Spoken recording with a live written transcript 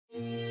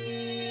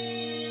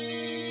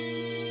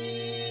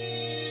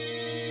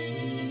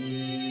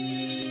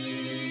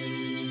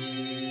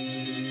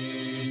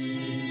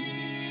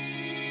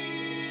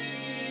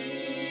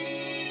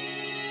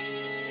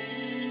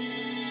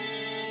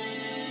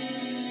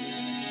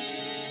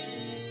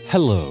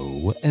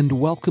Hello, and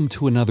welcome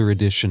to another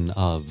edition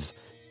of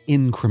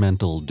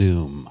Incremental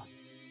Doom.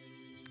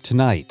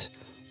 Tonight,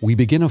 we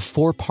begin a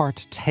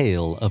four-part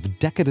tale of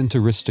decadent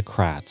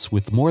aristocrats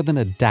with more than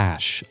a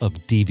dash of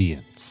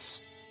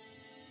deviance.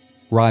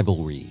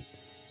 Rivalry,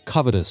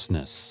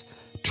 covetousness,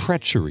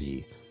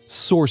 treachery,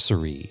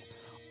 sorcery,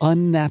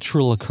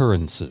 unnatural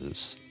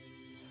occurrences.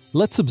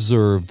 Let's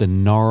observe the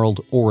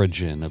gnarled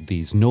origin of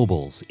these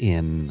nobles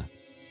in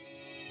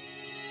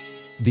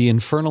The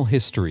Infernal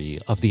History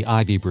of the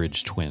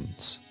Ivybridge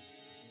Twins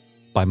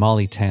by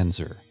Molly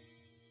Tanzer.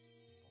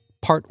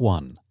 Part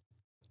 1.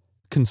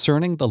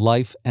 Concerning the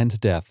life and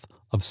death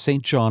of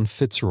St. John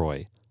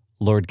Fitzroy,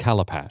 Lord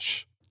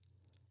Calapash.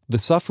 The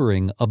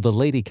suffering of the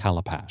Lady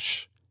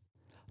Calapash.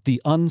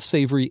 The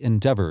unsavory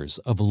endeavors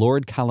of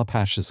Lord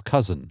Calapash's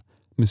cousin,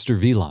 Mr.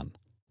 Villon,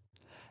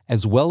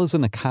 as well as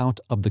an account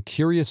of the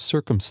curious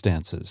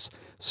circumstances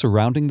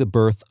surrounding the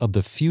birth of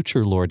the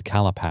future Lord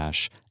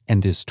Calapash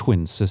and his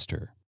twin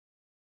sister.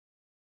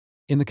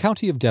 In the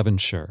county of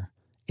Devonshire,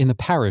 in the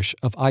parish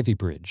of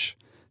Ivybridge,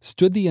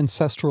 stood the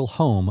ancestral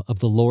home of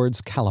the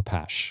Lords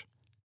Calapash.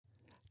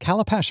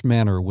 Calapash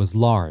Manor was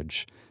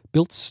large,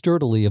 built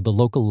sturdily of the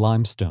local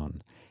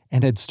limestone,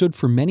 and had stood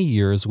for many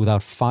years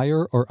without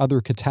fire or other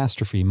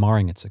catastrophe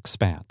marring its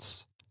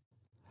expanse.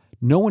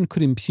 No one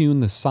could impugn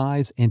the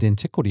size and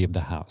antiquity of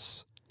the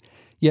house,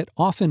 yet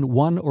often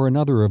one or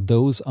another of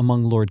those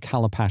among Lord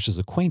Calapash's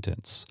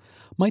acquaintance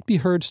might be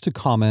heard to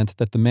comment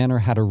that the manor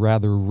had a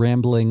rather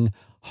rambling,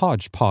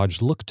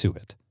 hodgepodge look to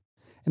it,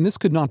 and this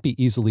could not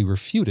be easily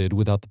refuted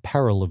without the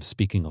peril of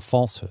speaking a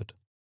falsehood.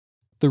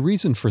 The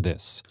reason for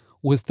this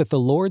was that the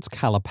Lords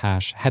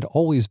Calapash had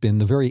always been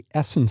the very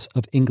essence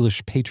of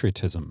English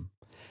patriotism,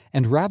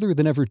 and rather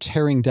than ever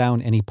tearing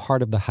down any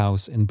part of the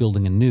house and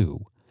building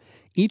anew,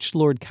 each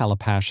Lord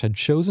Calapash had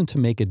chosen to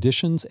make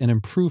additions and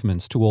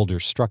improvements to older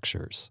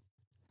structures.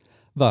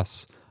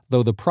 Thus,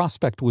 though the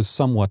prospect was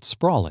somewhat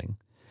sprawling,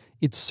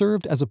 it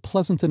served as a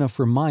pleasant enough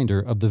reminder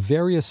of the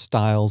various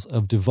styles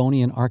of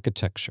Devonian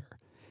architecture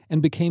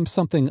and became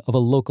something of a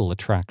local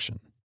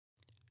attraction.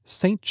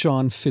 St.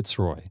 John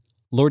Fitzroy,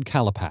 Lord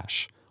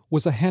Calapash,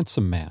 was a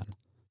handsome man,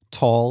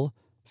 tall,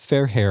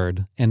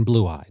 fair-haired, and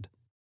blue-eyed.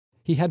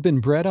 He had been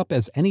bred up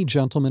as any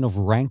gentleman of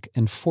rank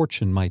and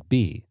fortune might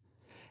be,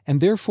 and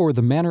therefore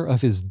the manner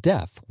of his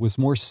death was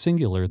more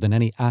singular than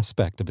any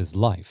aspect of his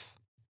life.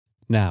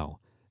 Now,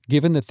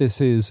 given that this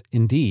is,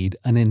 indeed,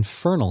 an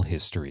infernal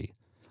history,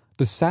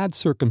 the sad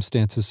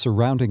circumstances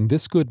surrounding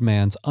this good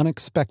man's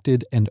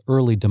unexpected and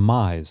early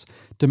demise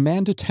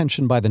demand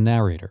attention by the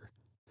narrator,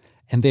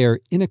 and they are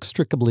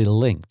inextricably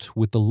linked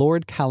with the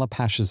Lord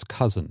Calapash's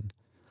cousin,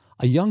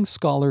 a young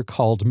scholar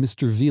called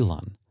Mr.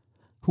 Villon,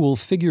 who will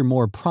figure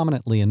more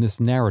prominently in this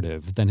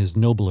narrative than his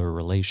nobler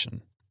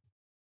relation.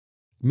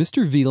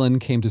 Mr. Villon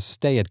came to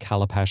stay at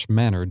Calapash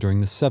Manor during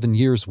the 7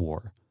 Years'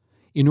 War,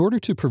 in order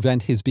to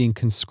prevent his being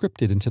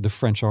conscripted into the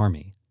French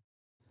army.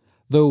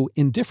 Though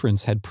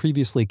indifference had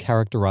previously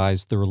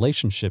characterized the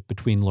relationship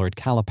between Lord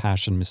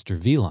Calapash and Mr.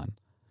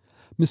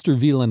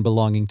 Villon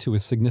belonging to a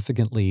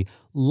significantly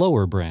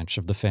lower branch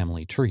of the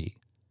family tree.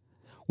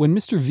 When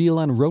Mr.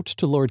 Villon wrote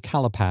to Lord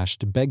Calapash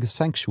to beg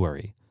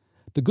sanctuary,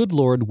 the good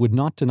lord would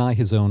not deny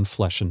his own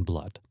flesh and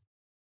blood.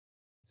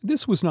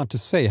 This was not to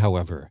say,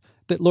 however,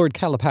 that Lord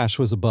Calapash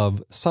was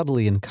above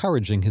subtly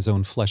encouraging his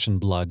own flesh and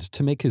blood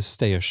to make his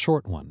stay a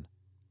short one.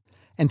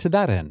 And to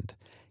that end,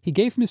 he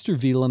gave Mr.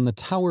 Villon the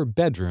tower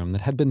bedroom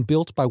that had been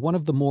built by one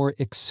of the more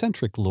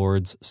eccentric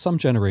lords some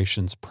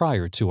generations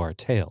prior to our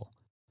tale,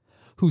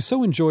 who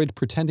so enjoyed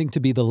pretending to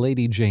be the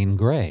Lady Jane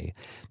Grey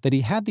that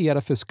he had the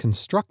edifice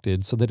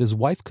constructed so that his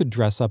wife could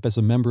dress up as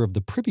a member of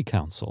the Privy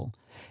Council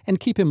and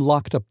keep him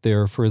locked up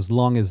there for as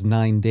long as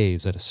 9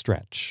 days at a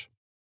stretch.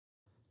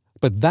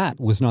 But that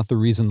was not the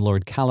reason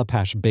Lord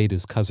Calapash bade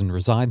his cousin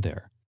reside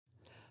there.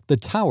 The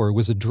tower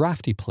was a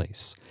draughty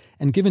place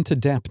and given to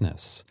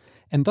dampness,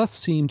 and thus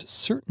seemed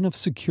certain of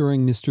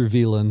securing Mr.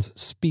 Villon's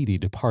speedy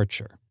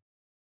departure.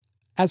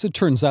 As it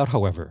turns out,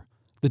 however,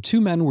 the two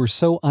men were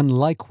so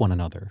unlike one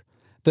another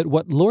that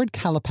what Lord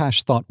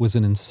Calapash thought was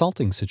an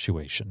insulting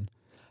situation,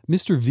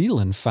 Mr.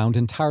 Villon found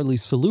entirely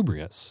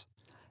salubrious,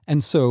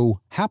 and so,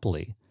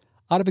 happily,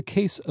 out of a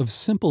case of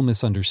simple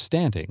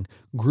misunderstanding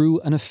grew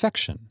an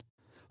affection,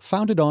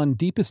 founded on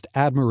deepest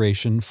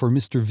admiration for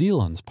Mr.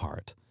 Villon's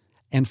part,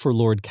 and for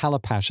Lord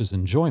Calapash's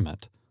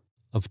enjoyment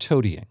of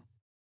toadying.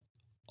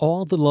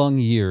 All the long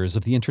years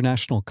of the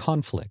international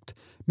conflict,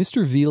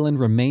 Mr. Villon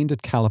remained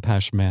at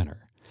Calapash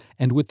Manor,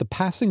 and with the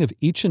passing of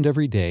each and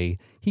every day,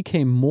 he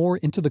came more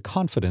into the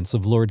confidence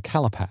of Lord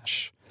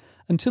Calapash,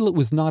 until it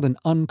was not an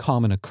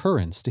uncommon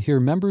occurrence to hear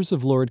members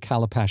of Lord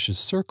Calapash's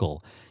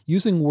circle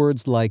using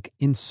words like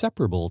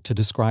inseparable to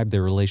describe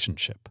their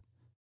relationship.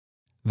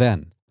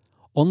 Then,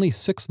 only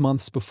 6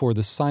 months before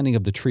the signing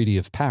of the Treaty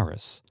of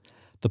Paris,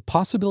 the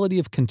possibility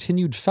of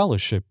continued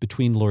fellowship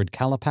between Lord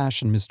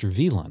Calapash and Mr.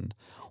 Villon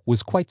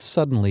was quite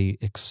suddenly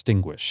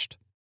extinguished.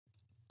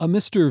 A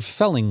Mr.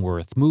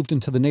 Fellingworth moved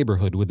into the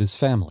neighborhood with his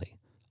family,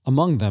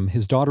 among them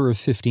his daughter of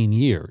 15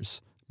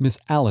 years, Miss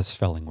Alice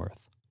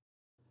Fellingworth.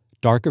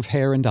 Dark of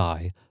hair and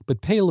eye,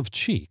 but pale of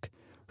cheek,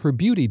 her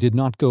beauty did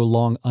not go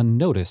long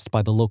unnoticed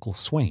by the local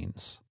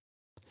swains.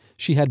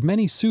 She had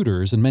many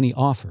suitors and many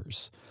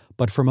offers,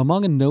 but from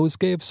among a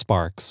nosegay of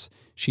sparks,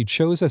 she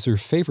chose as her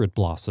favourite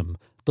blossom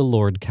the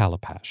Lord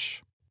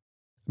Calapash.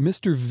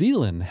 Mr.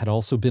 Velan had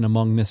also been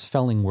among Miss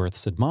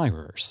Fellingworth's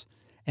admirers,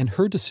 and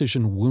her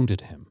decision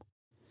wounded him.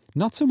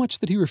 Not so much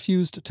that he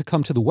refused to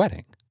come to the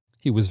wedding,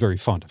 he was very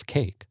fond of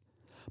cake,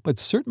 but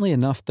certainly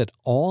enough that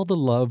all the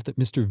love that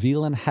Mr.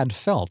 Velan had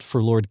felt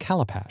for Lord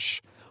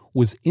Calapash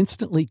was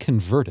instantly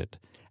converted,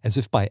 as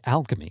if by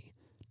alchemy,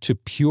 to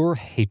pure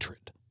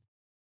hatred.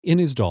 In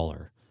his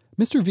dollar,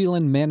 Mr.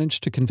 Velan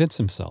managed to convince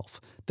himself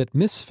that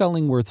Miss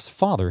Fellingworth's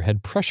father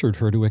had pressured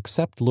her to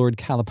accept Lord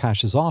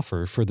Calapash's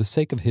offer for the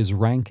sake of his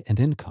rank and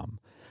income,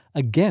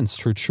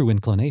 against her true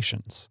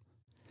inclinations.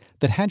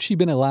 That had she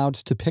been allowed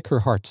to pick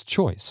her heart's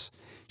choice,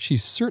 she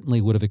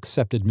certainly would have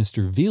accepted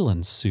Mr.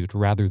 Velan's suit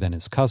rather than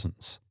his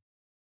cousin's.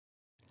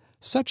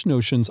 Such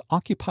notions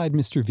occupied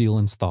Mr.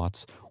 Velan's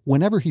thoughts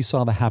whenever he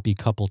saw the happy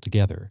couple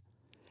together,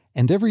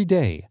 and every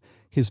day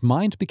his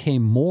mind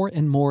became more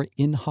and more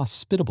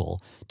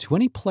inhospitable to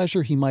any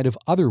pleasure he might have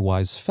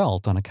otherwise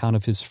felt on account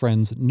of his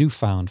friend's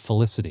newfound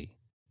felicity.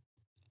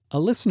 A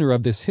listener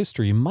of this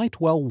history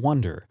might well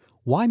wonder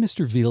why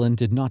Mr. Velan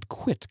did not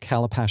quit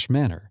Calapash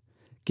Manor,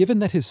 given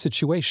that his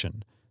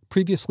situation,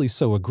 previously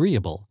so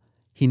agreeable,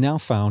 he now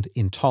found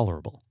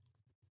intolerable.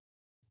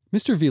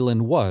 Mr.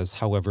 Velan was,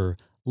 however,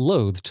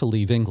 loath to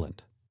leave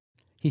England.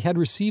 He had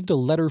received a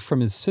letter from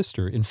his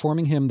sister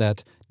informing him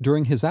that,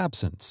 during his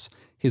absence,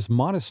 his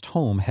modest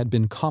home had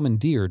been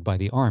commandeered by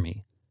the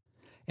army,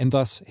 and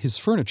thus his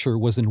furniture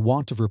was in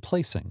want of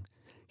replacing,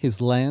 his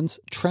lands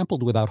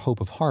trampled without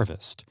hope of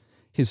harvest,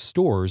 his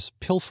stores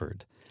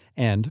pilfered,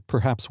 and,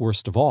 perhaps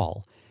worst of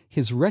all,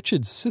 his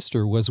wretched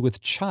sister was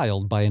with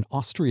child by an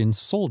Austrian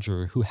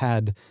soldier who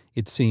had,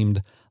 it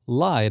seemed,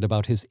 lied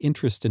about his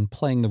interest in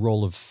playing the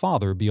role of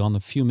father beyond the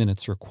few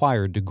minutes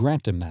required to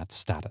grant him that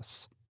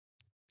status.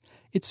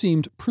 It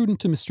seemed prudent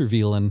to Mr.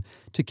 Velan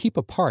to keep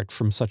apart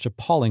from such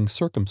appalling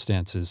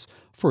circumstances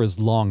for as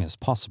long as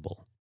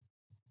possible.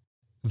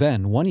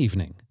 Then, one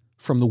evening,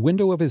 from the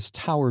window of his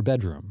tower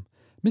bedroom,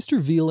 Mr.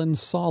 Velan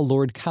saw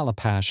Lord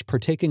Calapash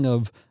partaking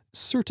of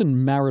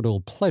certain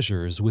marital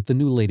pleasures with the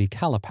new Lady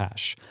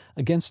Calapash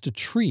against a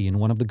tree in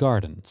one of the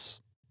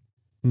gardens.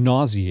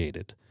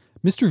 Nauseated,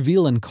 Mr.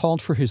 Velan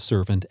called for his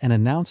servant and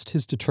announced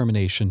his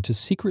determination to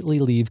secretly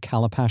leave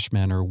Calapash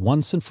Manor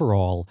once and for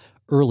all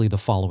early the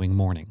following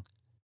morning.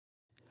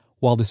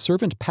 While the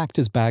servant packed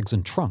his bags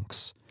and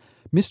trunks,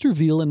 Mr.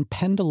 Velan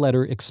penned a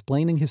letter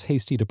explaining his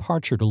hasty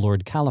departure to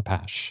Lord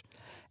Calapash,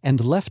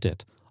 and left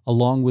it,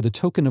 along with a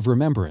token of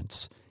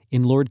remembrance,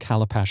 in Lord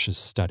Calapash's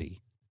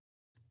study.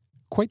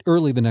 Quite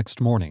early the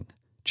next morning,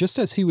 just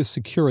as he was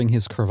securing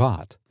his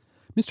cravat,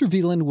 Mr.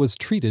 Velan was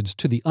treated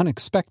to the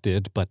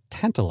unexpected but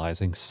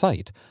tantalizing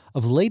sight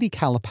of Lady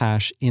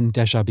Calapash in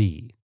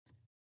déshabille.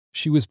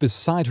 She was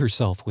beside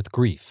herself with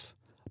grief,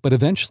 but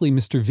eventually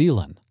Mr.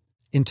 Velan,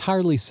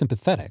 entirely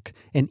sympathetic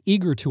and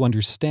eager to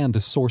understand the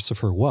source of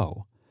her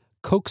woe,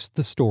 coaxed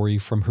the story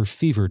from her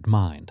fevered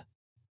mind.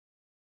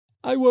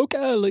 "I woke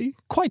early,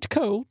 quite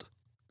cold,"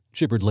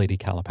 gibbered Lady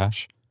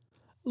Calapash.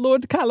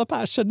 "Lord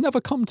Calapash had never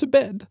come to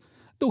bed,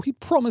 though he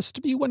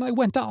promised me when I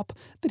went up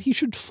that he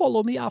should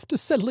follow me after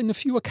settling a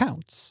few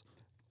accounts.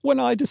 When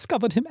I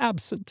discovered him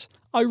absent,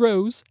 I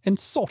rose and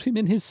sought him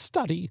in his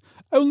study,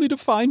 only to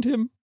find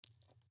him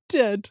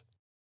dead.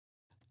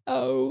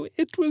 Oh,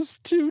 it was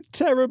too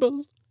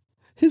terrible.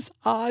 His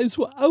eyes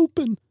were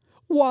open,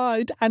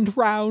 wide and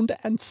round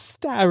and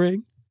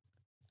staring.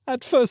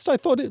 At first I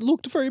thought it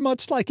looked very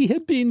much like he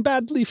had been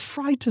badly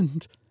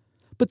frightened,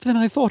 but then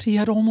I thought he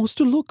had almost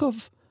a look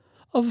of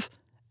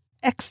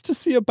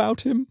ecstasy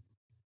about him.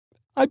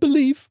 I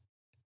believe—"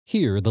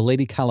 Here the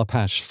Lady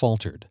Calapash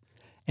faltered,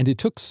 and it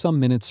took some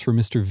minutes for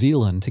Mr.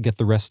 Velan to get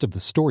the rest of the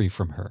story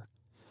from her,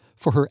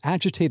 for her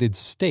agitated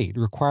state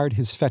required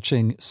his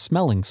fetching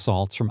smelling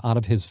salts from out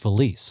of his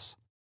valise.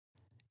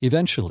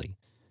 Eventually,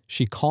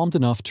 she calmed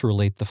enough to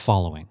relate the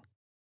following.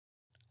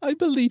 "I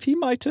believe he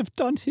might have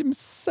done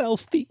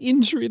himself the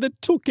injury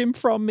that took him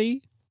from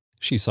me,"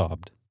 she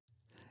sobbed.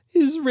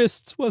 "His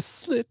wrists were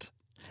slit,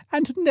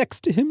 and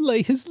next to him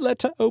lay his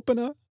letter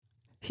opener.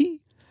 He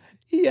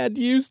had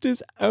used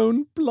his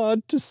own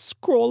blood to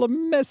scrawl a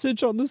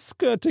message on the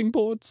skirting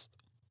boards.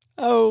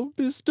 Oh,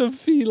 Mr.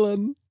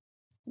 Velan."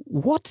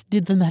 "What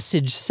did the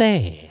message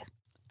say?"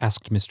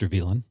 asked Mr.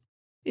 Velan.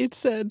 "It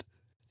said,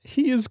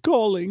 'He is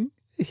calling,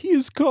 he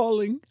is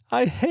calling,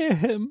 I hear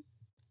him,'"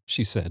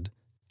 she said,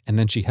 and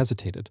then she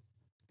hesitated.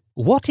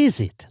 "What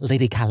is it,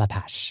 Lady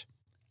Calapash?"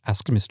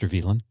 asked Mr.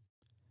 Velan.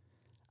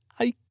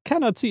 "I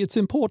cannot see its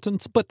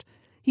importance, but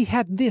he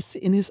had this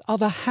in his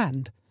other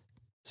hand,"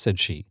 said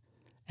she,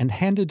 and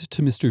handed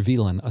to Mr.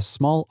 Velan a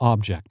small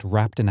object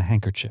wrapped in a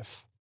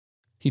handkerchief.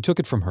 He took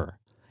it from her,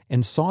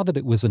 and saw that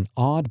it was an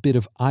odd bit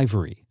of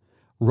ivory,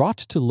 wrought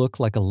to look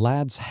like a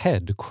lad's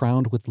head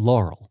crowned with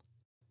laurel.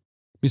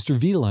 Mr.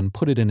 Velan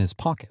put it in his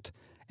pocket,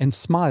 and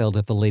smiled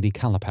at the Lady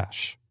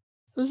Calapash.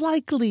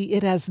 Likely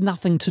it has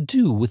nothing to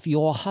do with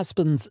your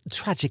husband's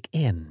tragic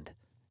end,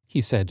 he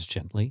said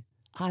gently.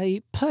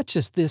 I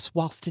purchased this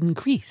whilst in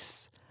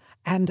Greece,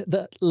 and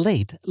the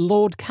late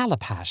Lord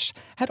Calapash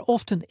had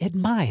often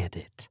admired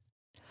it.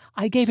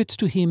 I gave it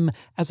to him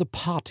as a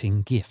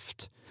parting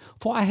gift,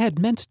 for I had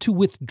meant to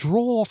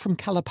withdraw from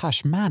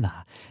Calapash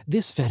Manor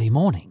this very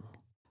morning.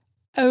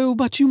 Oh,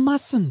 but you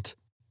mustn't,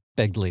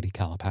 begged Lady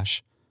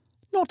Calapash.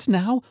 Not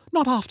now,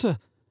 not after.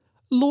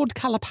 Lord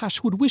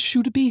Calapash would wish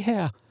you to be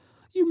here.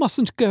 You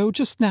mustn't go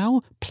just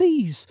now,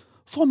 please,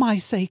 for my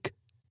sake.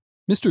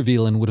 Mr.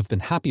 Velan would have been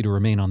happy to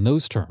remain on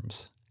those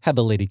terms, had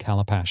the Lady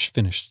Calapash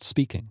finished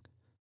speaking.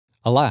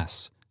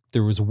 Alas,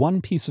 there was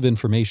one piece of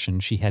information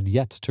she had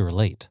yet to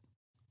relate.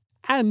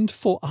 And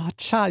for our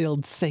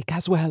child's sake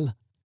as well,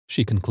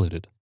 she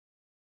concluded.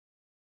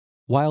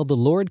 While the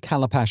Lord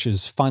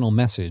Calapash's final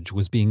message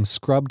was being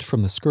scrubbed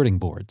from the skirting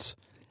boards,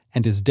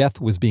 and his death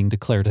was being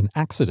declared an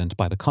accident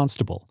by the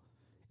constable,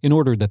 in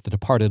order that the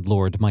departed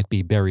lord might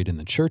be buried in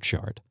the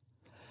churchyard,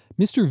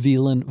 Mr.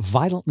 Velan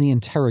violently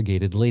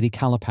interrogated Lady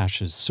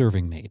Calapash's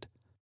serving maid.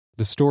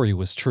 The story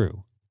was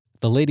true.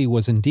 The lady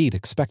was indeed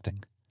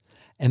expecting.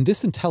 And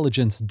this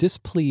intelligence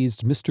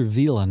displeased Mr.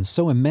 Velan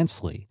so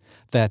immensely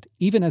that,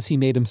 even as he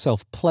made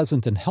himself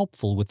pleasant and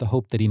helpful with the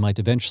hope that he might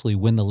eventually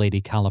win the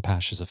Lady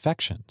Calapash's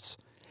affections,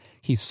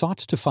 he sought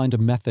to find a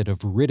method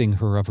of ridding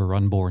her of her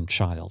unborn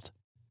child.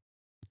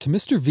 To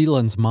Mr.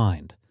 Velan's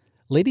mind,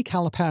 Lady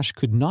Calapash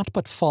could not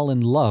but fall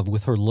in love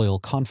with her loyal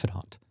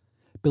confidant,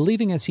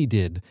 believing as he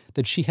did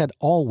that she had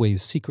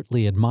always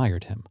secretly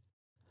admired him.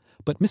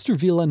 But Mr.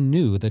 Velan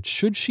knew that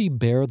should she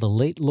bear the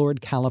late Lord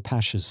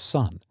Calapash's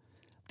son,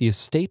 the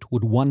estate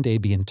would one day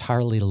be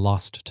entirely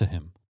lost to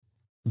him.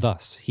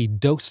 Thus he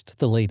dosed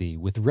the lady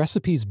with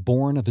recipes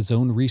born of his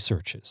own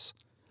researches,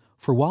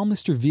 for while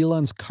Mr.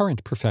 Velan's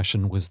current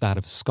profession was that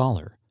of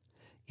scholar,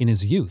 in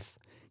his youth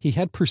he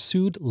had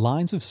pursued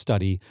lines of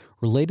study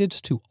related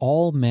to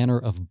all manner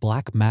of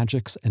black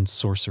magics and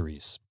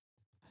sorceries.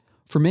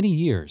 For many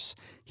years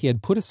he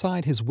had put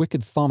aside his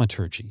wicked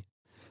thaumaturgy,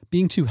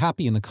 being too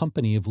happy in the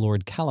company of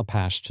Lord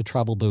Calapash to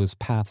travel those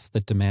paths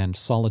that demand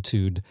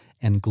solitude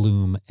and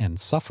gloom and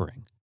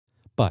suffering.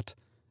 But,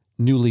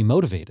 newly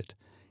motivated,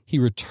 he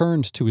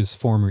returned to his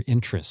former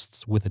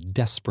interests with a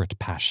desperate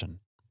passion.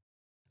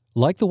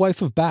 Like the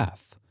wife of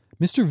Bath,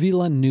 Mr.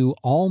 Velan knew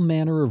all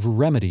manner of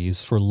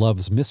remedies for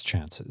love's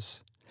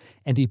mischances,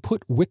 and he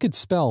put wicked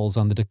spells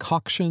on the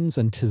decoctions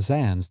and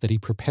tisanes that he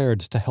prepared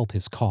to help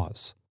his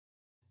cause.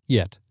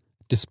 Yet,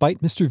 despite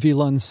Mr.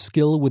 Velan's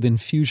skill with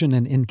infusion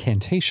and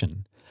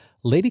incantation,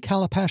 Lady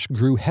Calapash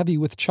grew heavy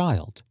with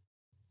child.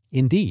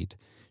 Indeed,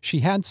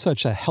 she had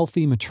such a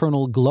healthy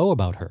maternal glow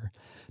about her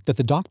that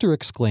the doctor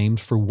exclaimed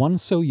for one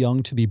so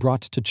young to be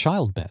brought to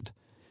childbed,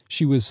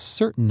 she was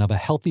certain of a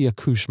healthy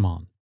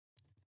accouchement.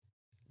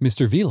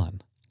 Mr.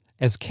 Velan,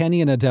 as canny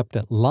and adept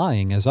at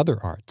lying as other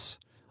arts,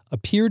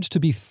 appeared to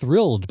be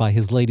thrilled by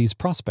his lady's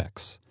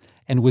prospects,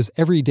 and was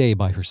every day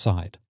by her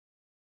side.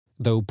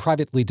 Though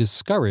privately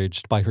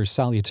discouraged by her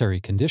salutary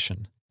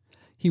condition,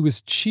 he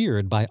was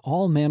cheered by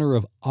all manner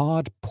of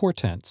odd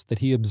portents that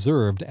he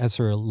observed as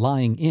her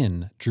lying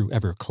in drew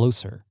ever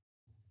closer.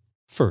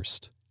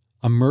 First,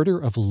 a murder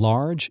of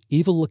large,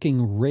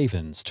 evil-looking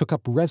ravens took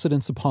up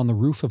residence upon the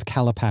roof of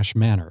Calapash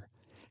Manor,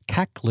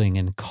 cackling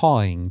and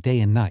cawing day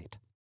and night.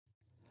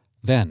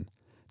 Then,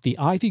 the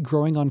ivy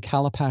growing on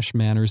Calapash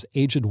Manor's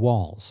aged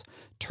walls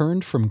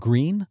turned from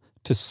green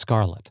to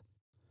scarlet,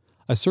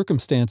 a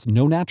circumstance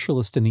no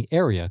naturalist in the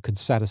area could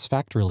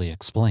satisfactorily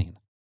explain.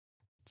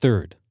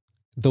 Third,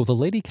 though the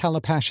Lady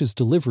Calapash's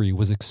delivery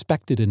was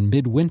expected in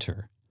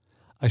midwinter,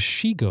 a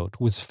she-goat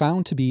was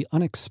found to be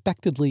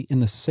unexpectedly in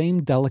the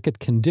same delicate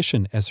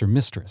condition as her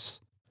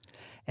mistress,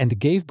 and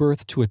gave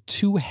birth to a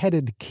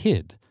two-headed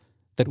kid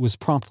that was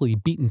promptly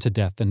beaten to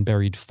death and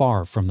buried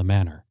far from the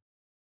manor.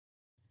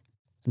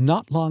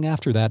 Not long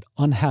after that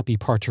unhappy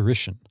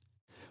parturition,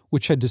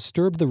 which had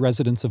disturbed the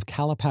residents of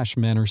Calapash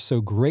Manor so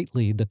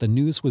greatly that the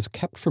news was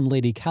kept from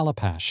Lady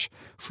Calapash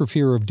for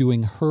fear of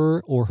doing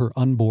her or her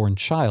unborn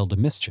child a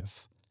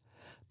mischief,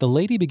 the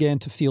lady began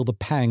to feel the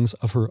pangs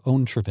of her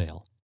own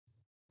travail.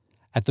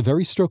 At the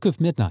very stroke of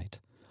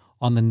midnight,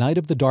 on the night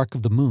of the dark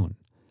of the moon,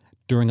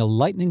 during a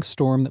lightning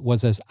storm that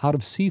was as out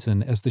of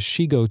season as the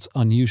she-goat's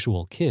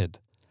unusual kid,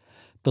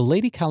 the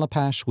Lady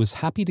Calapash was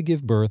happy to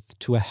give birth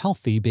to a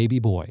healthy baby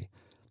boy,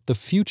 the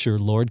future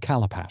Lord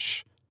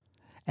Calapash,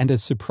 and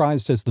as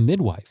surprised as the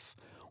midwife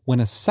when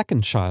a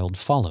second child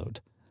followed,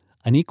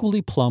 an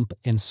equally plump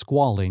and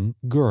squalling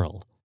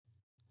girl.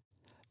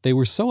 They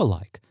were so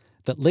alike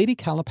that Lady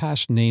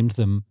Calapash named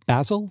them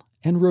Basil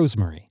and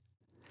Rosemary,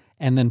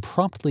 and then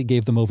promptly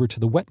gave them over to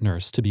the wet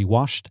nurse to be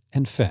washed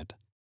and fed.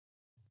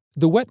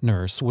 The wet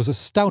nurse was a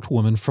stout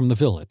woman from the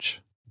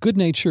village,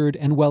 good-natured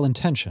and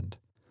well-intentioned,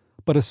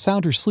 but a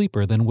sounder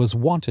sleeper than was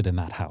wanted in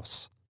that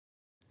house.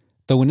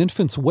 Though an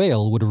infant's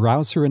wail would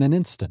rouse her in an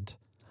instant,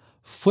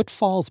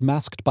 footfalls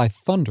masked by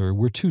thunder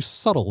were too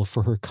subtle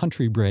for her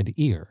country-bred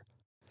ear,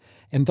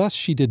 and thus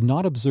she did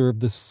not observe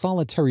the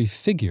solitary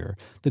figure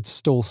that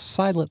stole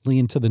silently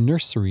into the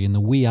nursery in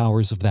the wee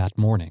hours of that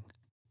morning.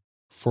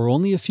 For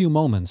only a few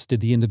moments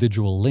did the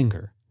individual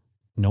linger,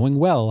 knowing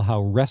well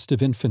how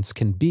restive infants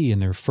can be in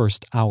their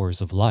first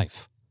hours of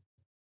life.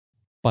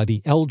 By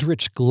the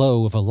eldritch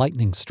glow of a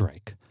lightning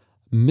strike,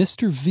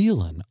 Mr.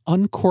 Velan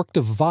uncorked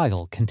a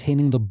vial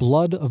containing the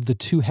blood of the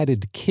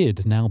two-headed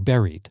kid now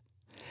buried,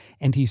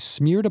 and he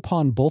smeared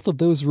upon both of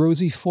those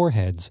rosy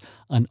foreheads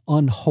an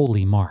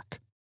unholy mark,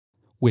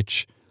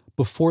 which,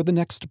 before the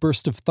next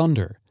burst of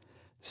thunder,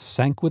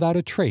 sank without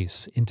a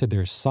trace into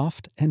their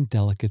soft and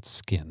delicate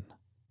skin.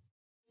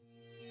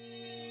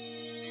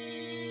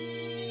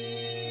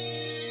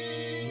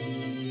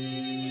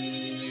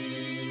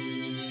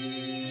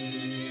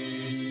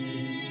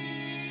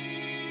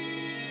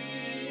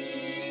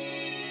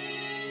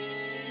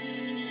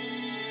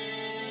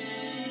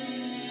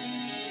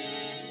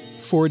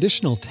 For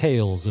additional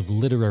tales of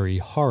literary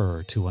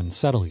horror to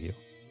unsettle you,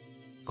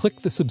 click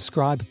the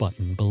subscribe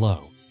button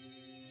below.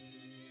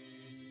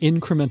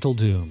 Incremental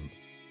Doom.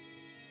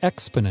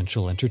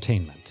 Exponential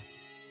Entertainment.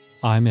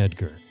 I'm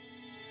Edgar.